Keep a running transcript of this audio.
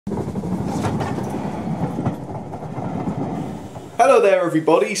Hello there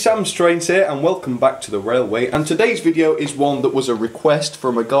everybody, Sam Strains here and welcome back to the Railway, and today's video is one that was a request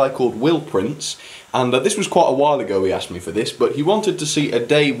from a guy called Will Prince, and this was quite a while ago he asked me for this, but he wanted to see a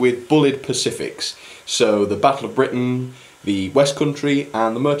day with Bulleid Pacifics, so the Battle of Britain, the West Country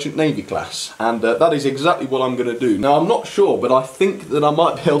and the Merchant Navy class, and that is exactly what I'm going to do. Now I'm not sure, but I think that I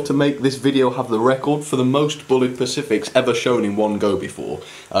might be able to make this video have the record for the most Bulleid Pacifics ever shown in one go before,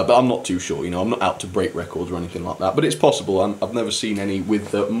 but I'm not too sure, you know, I'm not out to break records or anything like that, but it's possible. I've never seen any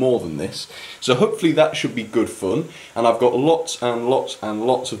with more than this, so hopefully that should be good fun, and I've got lots and lots and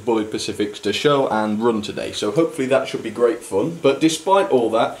lots of Bulleid Pacifics to show and run today, so hopefully that should be great fun. But despite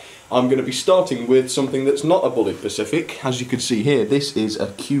all that, I'm going to be starting with something that's not a Bulleid Pacific. As you can see here, this is a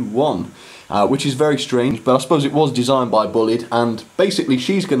Q1, which is very strange, but I suppose it was designed by Bulleid, and basically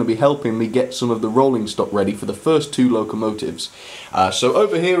she's going to be helping me get some of the rolling stock ready for the first two locomotives. So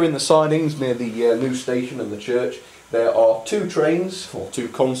over here in the sidings near the new station and the church, there are two trains, or two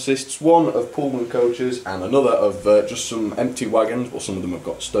consists, one of Pullman coaches and another of just some empty wagons, well some of them have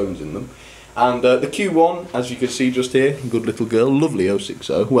got stones in them. And the Q1, as you can see just here, good little girl, lovely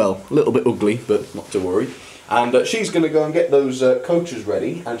 060, well, a little bit ugly, but not to worry. And she's going to go and get those coaches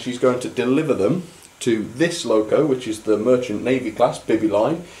ready, and she's going to deliver them to this loco, which is the Merchant Navy class, Bibby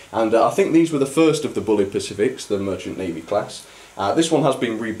line. And I think these were the first of the Bulleid Pacifics, the Merchant Navy class. This one has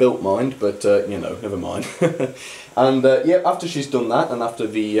been rebuilt, mind, but you know, never mind. And yeah, after she's done that, and after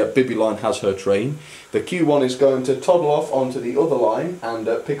the Bibby line has her train, the Q1 is going to toddle off onto the other line and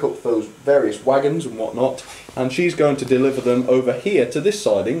pick up those various wagons and whatnot, and she's going to deliver them over here to this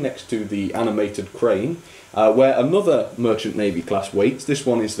siding next to the animated crane, where another Merchant Navy class waits. This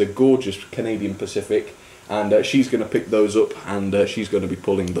one is the gorgeous Canadian Pacific, and she's going to pick those up, and she's going to be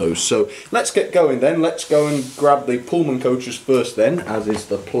pulling those. So let's get going then. Let's go and grab the Pullman coaches first then, as is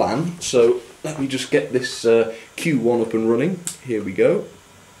the plan. So let me just get this Q1 up and running. Here we go.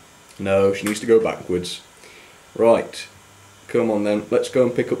 No, she needs to go backwards. Right, come on then, let's go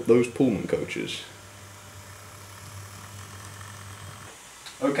and pick up those Pullman coaches.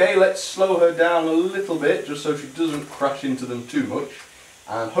 Okay, let's slow her down a little bit, just so she doesn't crash into them too much.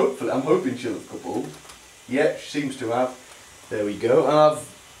 And hopefully, I'm hoping she'll have coupled. Yeah, she seems to have. There we go. And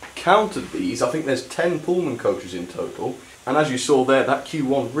I've counted these. I think there's 10 Pullman coaches in total. And as you saw there, that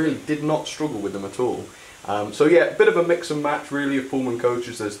Q1 really did not struggle with them at all. So yeah, a bit of a mix and match really of Pullman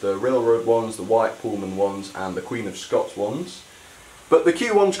coaches. There's the railroad ones, the white Pullman ones, and the Queen of Scots ones. But the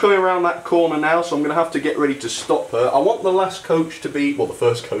Q1's coming around that corner now, so I'm going to have to get ready to stop her. I want the last coach to be, well the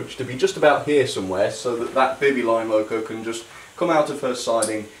first coach, to be just about here somewhere, so that that Bibby line loco can just come out of her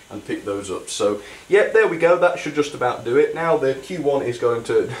siding and pick those up. So yeah, there we go, that should just about do it. Now the Q1 is going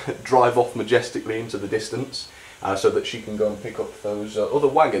to drive off majestically into the distance, so that she can go and pick up those other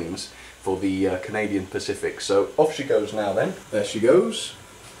wagons for the Canadian Pacific. So off she goes now then. There she goes.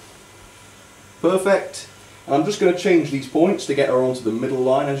 Perfect. And I'm just going to change these points to get her onto the middle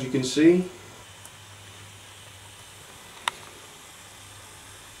line, as you can see.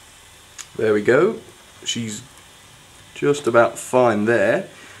 There we go. She's just about fine there.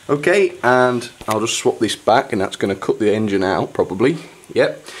 Okay, and I'll just swap this back, and that's going to cut the engine out probably.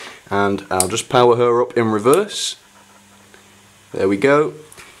 Yep. And I'll just power her up in reverse. There we go.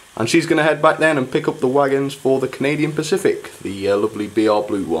 And she's going to head back then and pick up the wagons for the Canadian Pacific, the lovely BR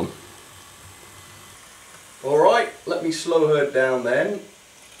Blue one. Alright, let me slow her down then.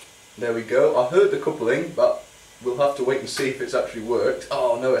 There we go. I heard the coupling, but we'll have to wait and see if it's actually worked.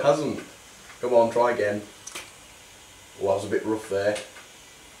 Oh no, it hasn't. Come on, try again. Oh, that was a bit rough there.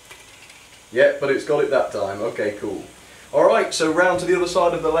 Yeah, but it's got it that time. Okay, cool. Alright, so round to the other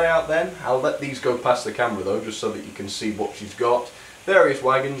side of the layout then. I'll let these go past the camera though, just so that you can see what she's got. Various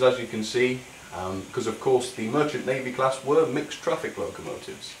wagons, as you can see, because of course the Merchant Navy class were mixed traffic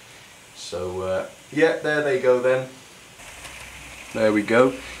locomotives. So yeah, there they go then. There we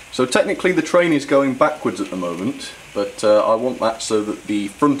go. So technically the train is going backwards at the moment, but I want that so that the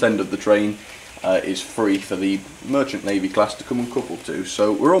front end of the train is free for the Merchant Navy class to come and couple to.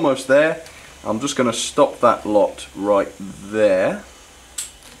 So we're almost there. I'm just going to stop that lot right there.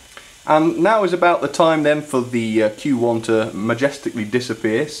 And now is about the time then for the Q1 to majestically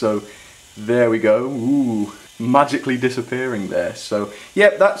disappear, so there we go, ooh, magically disappearing there. So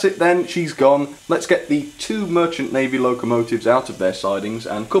yep, that's it then, she's gone. Let's get the two Merchant Navy locomotives out of their sidings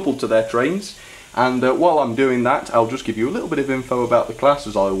and coupled to their trains, and while I'm doing that I'll just give you a little bit of info about the class,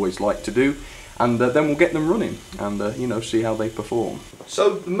 as I always like to do, and then we'll get them running and you know, see how they perform.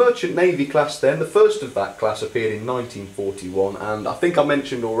 So the Merchant Navy class then, the first of that class appeared in 1941, and I think I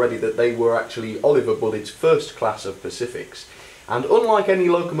mentioned already that they were actually Oliver Bulleid's first class of Pacifics. And unlike any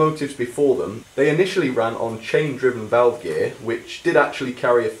locomotives before them, they initially ran on chain-driven valve gear, which did actually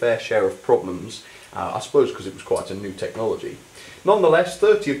carry a fair share of problems, I suppose because it was quite a new technology. Nonetheless,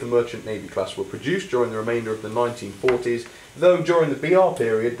 30 of the Merchant Navy class were produced during the remainder of the 1940s, though during the BR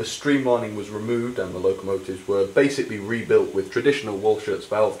period the streamlining was removed and the locomotives were basically rebuilt with traditional Walschaerts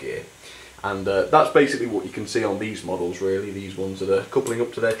valve gear. And that's basically what you can see on these models really, these ones that are coupling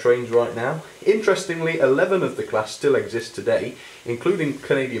up to their trains right now. Interestingly, 11 of the class still exist today, including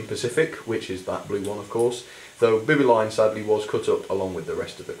Canadian Pacific, which is that blue one of course, though Bulleid sadly was cut up along with the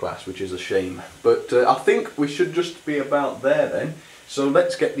rest of the class, which is a shame. But I think we should just be about there then, so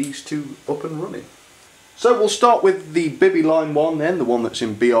let's get these two up and running. So we'll start with the Bulleid one then, the one that's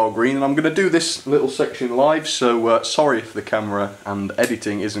in BR green, and I'm going to do this little section live, so sorry if the camera and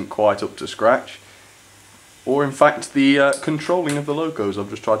editing isn't quite up to scratch. Or in fact the controlling of the locos,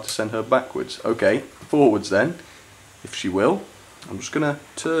 I've just tried to send her backwards. Okay, forwards then, if she will. I'm just going to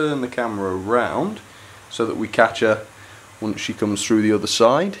turn the camera around so that we catch her once she comes through the other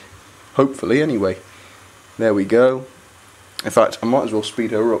side. Hopefully anyway. There we go. In fact, I might as well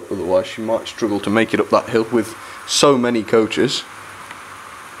speed her up, otherwise she might struggle to make it up that hill with so many coaches.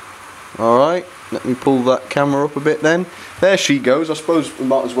 Alright, let me pull that camera up a bit then. There she goes. I suppose we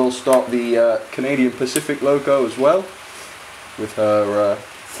might as well start the Canadian Pacific loco as well, with her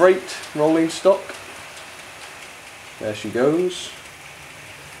freight rolling stock. There she goes.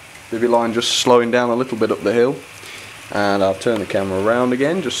 Bulleid just slowing down a little bit up the hill. And I'll turn the camera around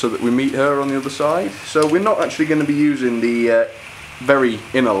again just so that we meet her on the other side. So we're not actually going to be using the very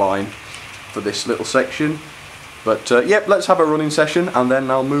inner line for this little section, but yep, let's have a running session and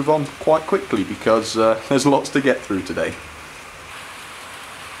then I'll move on quite quickly because there's lots to get through today.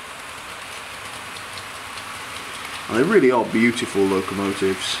 And they really are beautiful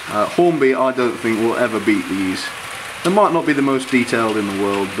locomotives. Hornby I don't think will ever beat these. They might not be the most detailed in the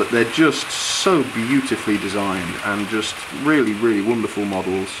world, but they're just so beautifully designed and just really, really wonderful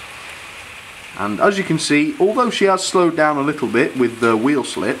models. And as you can see, although she has slowed down a little bit with the wheel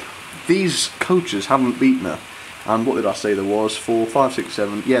slip, these coaches haven't beaten her. And what did I say there was? 4, 5, 6,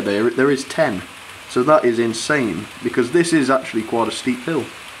 7, yeah, there is 10. So that is insane, because this is actually quite a steep hill.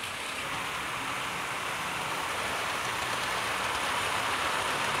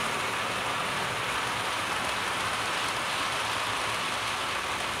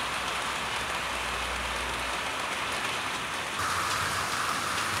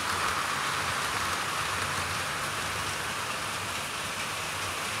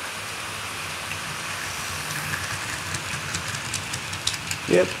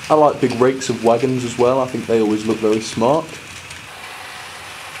 Yep, I like big rakes of wagons as well, I think they always look very smart.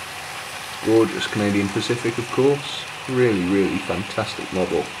 Gorgeous Canadian Pacific of course, really, really fantastic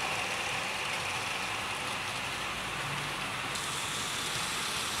model.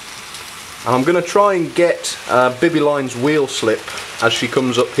 And I'm going to try and get Bulleid's wheel slip as she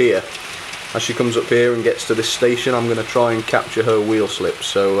comes up here. As she comes up here and gets to this station, I'm going to try and capture her wheel slip.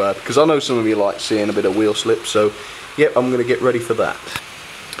 So, because I know some of you like seeing a bit of wheel slip, so yep, I'm going to get ready for that.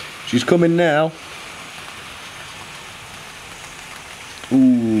 She's coming now.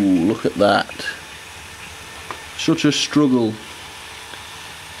 Ooh, look at that. Such a struggle.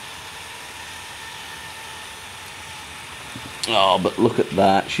 Oh, but look at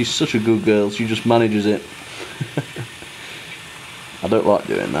that. She's such a good girl. She just manages it. I don't like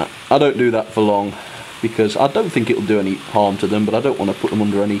doing that. I don't do that for long because I don't think it'll do any harm to them, but I don't want to put them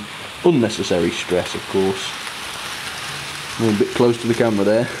under any unnecessary stress, of course. I'm a bit close to the camera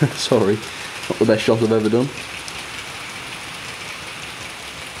there. Sorry, not the best shot I've ever done.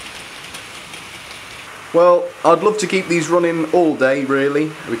 Well, I'd love to keep these running all day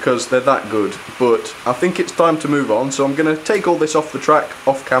really, because they're that good, but I think it's time to move on, so I'm going to take all this off the track,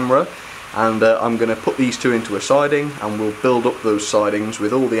 off camera, and I'm going to put these two into a siding, and we'll build up those sidings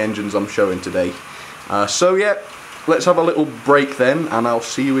with all the engines I'm showing today. So yeah, let's have a little break then, and I'll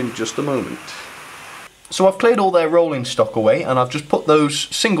see you in just a moment. So I've cleared all their rolling stock away, and I've just put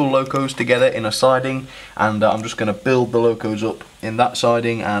those single locos together in a siding, and I'm just going to build the locos up in that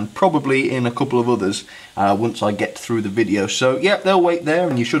siding and probably in a couple of others once I get through the video. So yeah, they'll wait there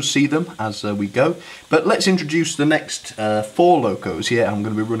and you should see them as we go. But let's introduce the next 4 locos. Yeah, I'm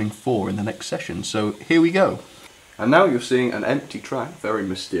going to be running 4 in the next session, so here we go. And now you're seeing an empty track, very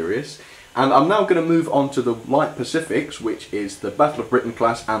mysterious. And I'm now going to move on to the Light Pacifics, which is the Battle of Britain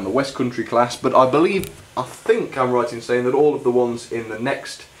class and the West Country class, but I think I'm right in saying that all of the ones in the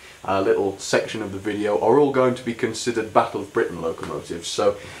next little section of the video are all going to be considered Battle of Britain locomotives.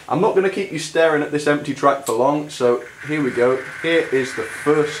 So I'm not going to keep you staring at this empty track for long, so here we go. Here is the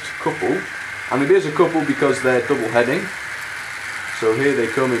first couple, and it is a couple because they're double heading. So here they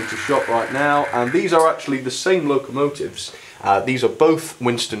come into shop right now, and these are actually the same locomotives. These are both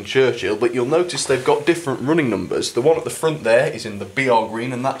Winston Churchill, but you'll notice they've got different running numbers. The one at the front there is in the BR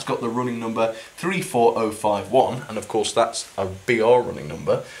green, and that's got the running number 34051, and of course that's a BR running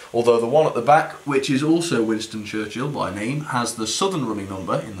number. Although the one at the back, which is also Winston Churchill by name, has the southern running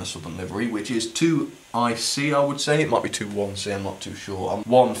number in the southern livery, which is 2IC, I would say. It might be 21C, I'm not too sure.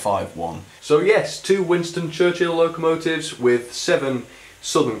 151. So yes, 2 Winston Churchill locomotives with 7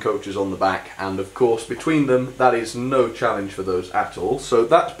 southern coaches on the back, and of course between them that is no challenge for those at all, so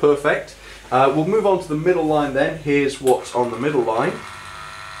that's perfect. We'll move on to the middle line then. Here's what's on the middle line.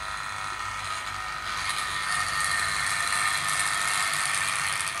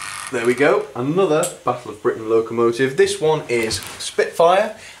 There we go, another Battle of Britain locomotive. This one is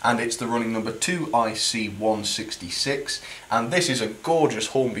Spitfire, and it's the running number 2IC166, and this is a gorgeous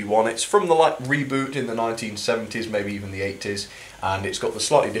Hornby one. It's from the reboot in the 1970s, maybe even the 80s, and it's got the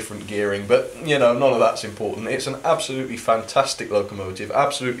slightly different gearing, but you know, none of that's important. It's an absolutely fantastic locomotive,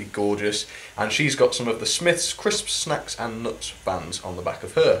 absolutely gorgeous, and she's got some of the Smith's Crisp Snacks and Nuts bands on the back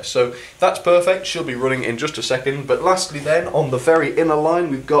of her. So that's perfect, she'll be running in just a second. But lastly then, on the very inner line,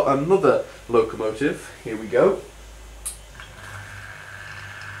 we've got another locomotive. Here we go.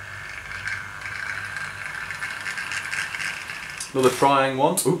 Another Triang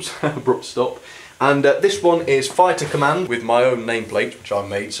one. Oops, abrupt stop. And this one is Fighter Command with my own nameplate, which I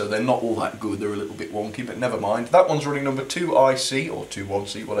made, so they're not all that good, they're a little bit wonky, but never mind. That one's running number 2IC, or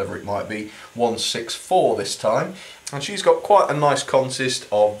 21C, whatever it might be, 164 this time. And she's got quite a nice consist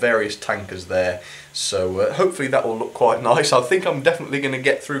of various tankers there, so hopefully that will look quite nice. I think I'm definitely going to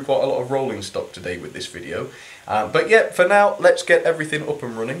get through quite a lot of rolling stock today with this video. But yeah, for now, let's get everything up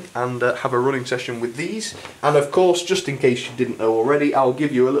and running and have a running session with these. And of course, just in case you didn't know already, I'll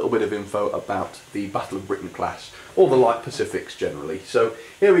give you a little bit of info about the Battle of Britain class, or the Light Pacifics generally. So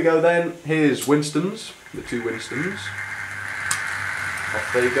here we go then. Here's Winston's, the 2 Winstons.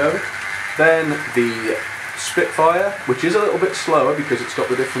 Off they go. Then the Spitfire, which is a little bit slower because it's got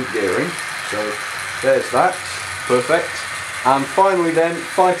the different gearing. So there's that, perfect. And finally then,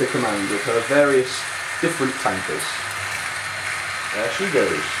 Fighter Command with her various different tankers. There she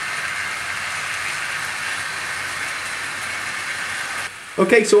goes.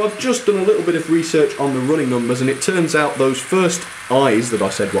 Okay, so I've just done a little bit of research on the running numbers, and it turns out those first I's that I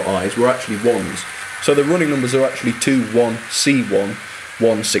said were I's were actually 1s. So the running numbers are actually 2-1, C1,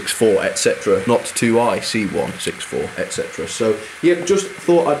 164, etc. Not 2IC1, 64, etc. So yeah, just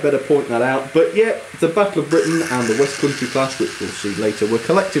thought I'd better point that out. But yeah, the Battle of Britain and the West Country class, which we'll see later, were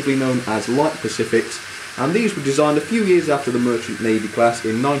collectively known as Light Pacifics, and these were designed a few years after the Merchant Navy class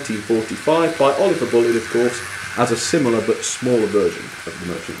in 1945 by Oliver Bulleid, of course, as a similar but smaller version of the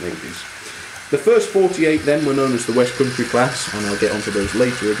Merchant Navies. The first 48 then were known as the West Country class, and I'll get onto those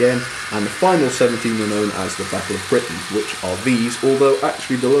later again, and the final 17 were known as the Battle of Britain, which are these, although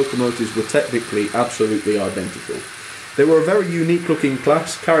actually the locomotives were technically absolutely identical. They were a very unique looking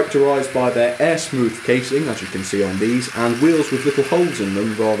class, characterised by their air smooth casing, as you can see on these, and wheels with little holes in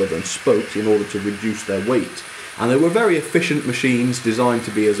them rather than spokes in order to reduce their weight. And they were very efficient machines, designed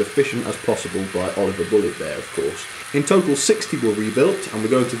to be as efficient as possible by Oliver Bulleid there, of course. In total 60 were rebuilt, and we're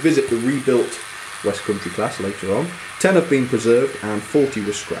going to visit the rebuilt West Country class later on. 10 have been preserved and 40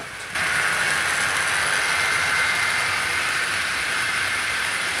 were scrapped.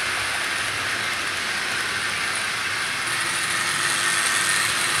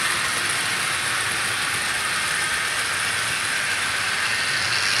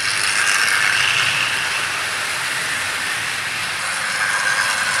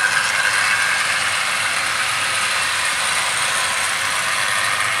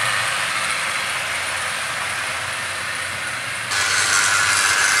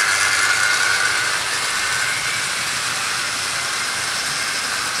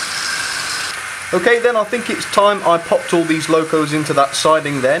 Okay, then I think it's time I popped all these locos into that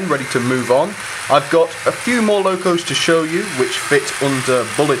siding then, ready to move on. I've got a few more locos to show you which fit under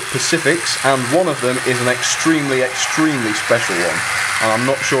Bulleid Pacifics, and one of them is an extremely special one. And I'm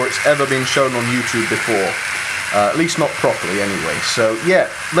not sure it's ever been shown on YouTube before. At least not properly anyway. So yeah,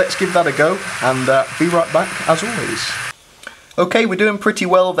 let's give that a go and be right back as always. Okay, we're doing pretty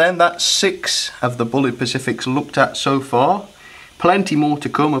well then. That's 6 of the Bulleid Pacifics looked at so far. Plenty more to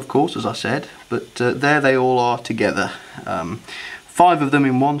come, of course, as I said, but there they all are together. 5 of them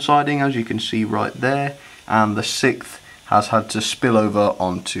in one siding, as you can see right there, and the 6th has had to spill over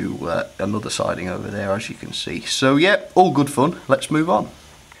onto another siding over there, as you can see. So yeah, all good fun. Let's move on.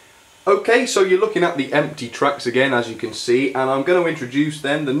 Okay, so you're looking at the empty tracks again, as you can see, and I'm going to introduce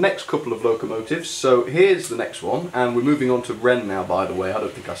then the next couple of locomotives. So here's the next one, and we're moving on to Wren now, by the way. I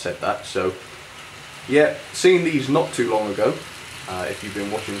don't think I said that. So yeah, seen these not too long ago, if you've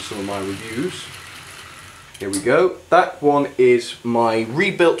been watching some of my reviews. Here we go. That one is my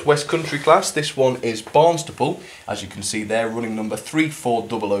rebuilt West Country class. This one is Barnstaple, as you can see there, running number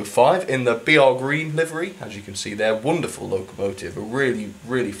 34005 in the BR Green livery. As you can see there, wonderful locomotive, a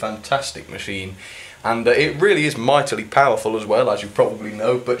really fantastic machine. And it really is mightily powerful as well, as you probably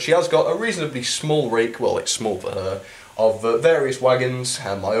know, but she has got a reasonably small rake, well, it's small for her, of various wagons,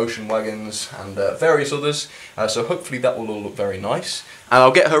 and my ocean wagons, and various others, so hopefully that will all look very nice. And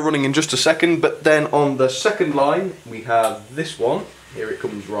I'll get her running in just a second, but then on the second line we have this one. Here it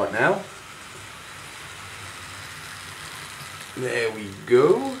comes right now. There we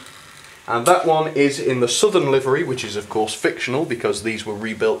go. And that one is in the Southern livery, which is of course fictional because these were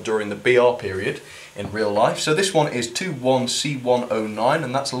rebuilt during the BR period in real life. So this one is 21C109,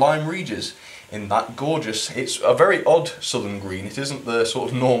 and that's Lime Regis in that gorgeous, it's a very odd southern green. It isn't the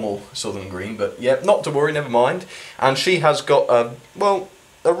sort of normal southern green, but yeah, not to worry, never mind. And she has got a, well,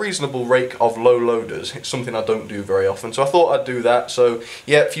 a reasonable rake of low loaders. It's something I don't do very often, so I thought I'd do that. So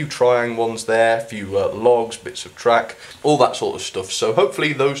yeah, a few trying ones there, a few logs, bits of track, all that sort of stuff. So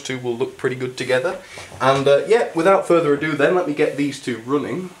hopefully those two will look pretty good together. And yeah, without further ado then, let me get these two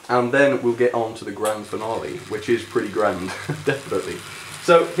running, and then we'll get on to the grand finale, which is pretty grand, definitely.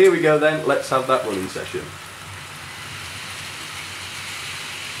 So here we go then, let's have that running session.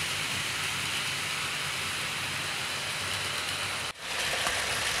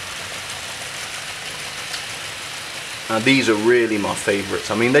 Now these are really my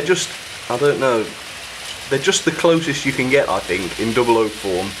favourites. I mean, they're just, I don't know, they're just the closest you can get, I think, in 00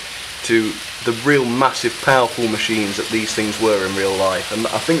 form to the real massive powerful machines that these things were in real life, and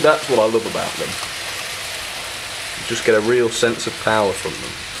I think that's what I love about them. You just get a real sense of power from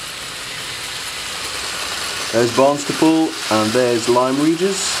them. There's Barnstaple and there's Lime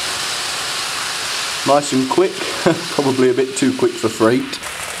Regis. Nice and quick, probably a bit too quick for freight.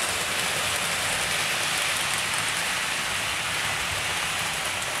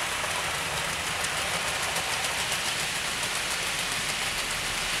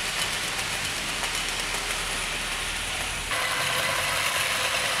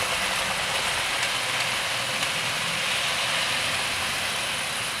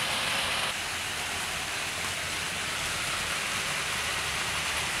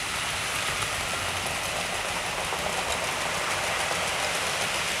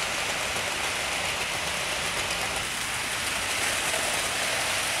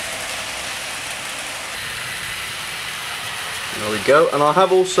 There we go, and I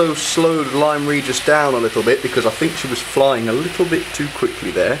have also slowed Lime Regis down a little bit because I think she was flying a little bit too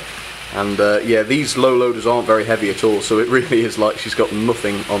quickly there. And yeah, these low loaders aren't very heavy at all, so it really is like she's got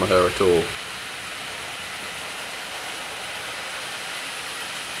nothing on her at all.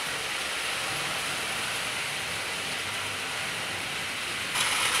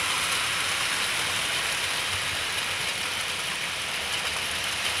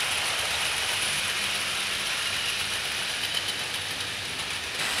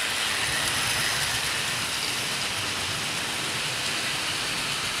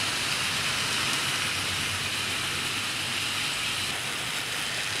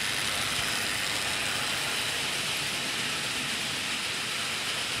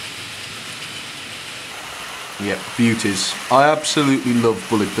 Yep, beauties. I absolutely love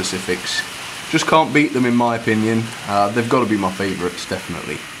Bulleid Pacifics. Just can't beat them in my opinion. They've got to be my favourites,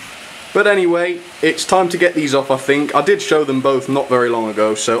 definitely. But anyway, it's time to get these off, I think. I did show them both not very long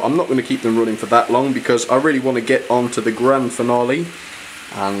ago, so I'm not going to keep them running for that long because I really want to get on to the grand finale.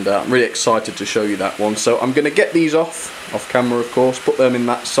 And I'm really excited to show you that one. So I'm going to get these off camera of course, put them in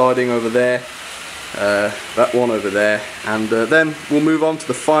that siding over there, that one over there, and then we'll move on to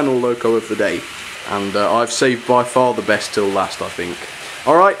the final loco of the day. And I've saved by far the best till last, I think.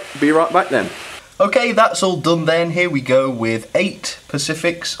 Alright, be right back then. Okay, that's all done then. Here we go with 8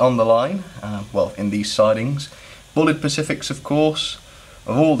 Pacifics on the line, well, in these sidings. Bulleid Pacifics, of course,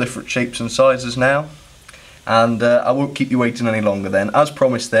 of all different shapes and sizes now. And I won't keep you waiting any longer then. As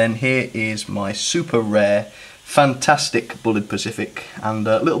promised then, here is my super rare, fantastic Bulleid Pacific, and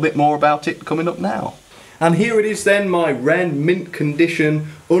a little bit more about it coming up now. And here it is then, my Wren mint condition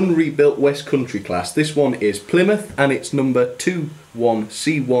unrebuilt West Country class. This one is Plymouth and it's number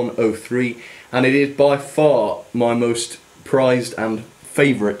 21C103, and it is by far my most prized and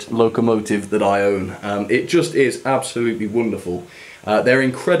favourite locomotive that I own. It just is absolutely wonderful. They're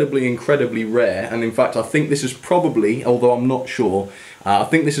incredibly rare, and in fact I think this is probably, although I'm not sure, I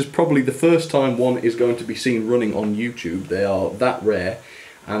think this is probably the first time one is going to be seen running on YouTube. They are that rare,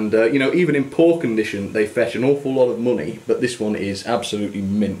 and you know, even in poor condition they fetch an awful lot of money, but this one is absolutely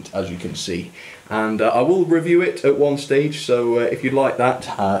mint, as you can see. And I will review it at one stage, so if you'd like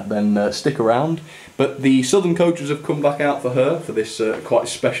that, then stick around. But the Southern coaches have come back out for her for this quite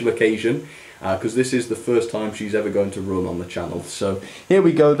special occasion, because this is the first time she's ever going to run on the channel. So here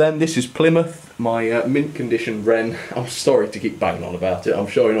we go then. This is Plymouth, my mint condition wren. I'm sorry to keep banging on about it, I'm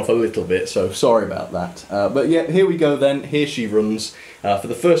showing off a little bit, so sorry about that. But yeah, here we go then. Here she runs for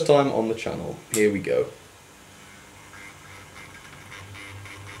the first time on the channel. Here we go.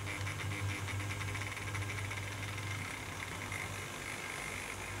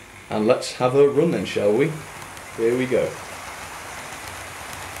 And let's have her run then, shall we? Here we go.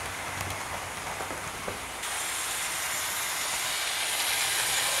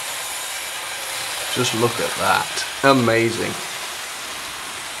 Just look at that. Amazing.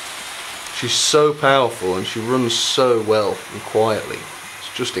 She's so powerful and she runs so well and quietly.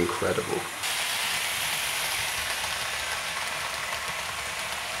 It's just incredible.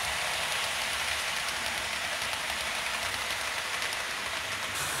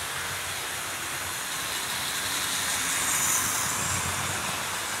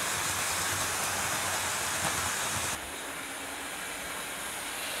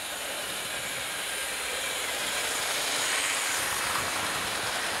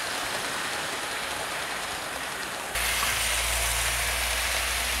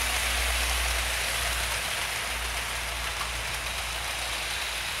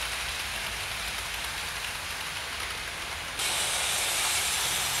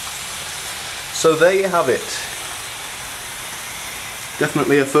 So there you have it.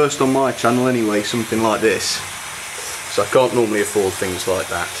 Definitely a first on my channel anyway, something like this. So I can't normally afford things like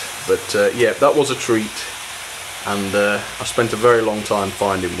that. But yeah, that was a treat, and I spent a very long time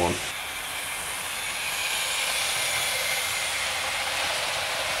finding one.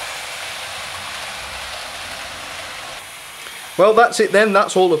 Well, that's it then.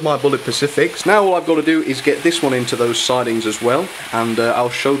 That's all of my Bulleid Pacifics. Now all I've got to do is get this one into those sidings as well, and I'll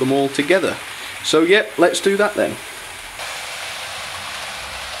show them all together. So yeah, let's do that then.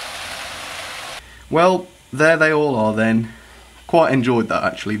 Well, there they all are then. Quite enjoyed that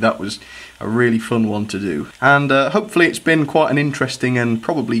actually. That was a really fun one to do, and hopefully it's been quite an interesting and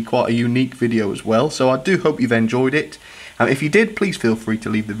probably quite a unique video as well. So I do hope you've enjoyed it. If you did, please feel free to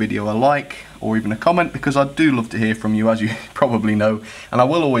leave the video a like or even a comment, because I do love to hear from you, as you probably know, and I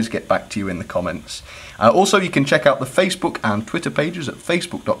will always get back to you in the comments. Also, you can check out the Facebook and Twitter pages at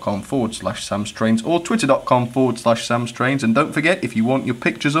facebook.com/samstrains or twitter.com/samstrains. And don't forget, if you want your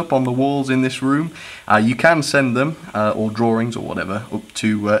pictures up on the walls in this room, you can send them, or drawings or whatever, up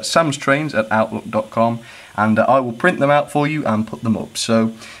to samstrains@outlook.com. and I will print them out for you and put them up.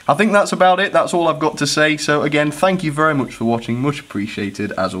 So I think that's about it. That's all I've got to say. So again, thank you very much for watching. Much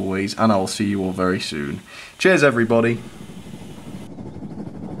appreciated as always, and I will see you all very soon. Cheers everybody.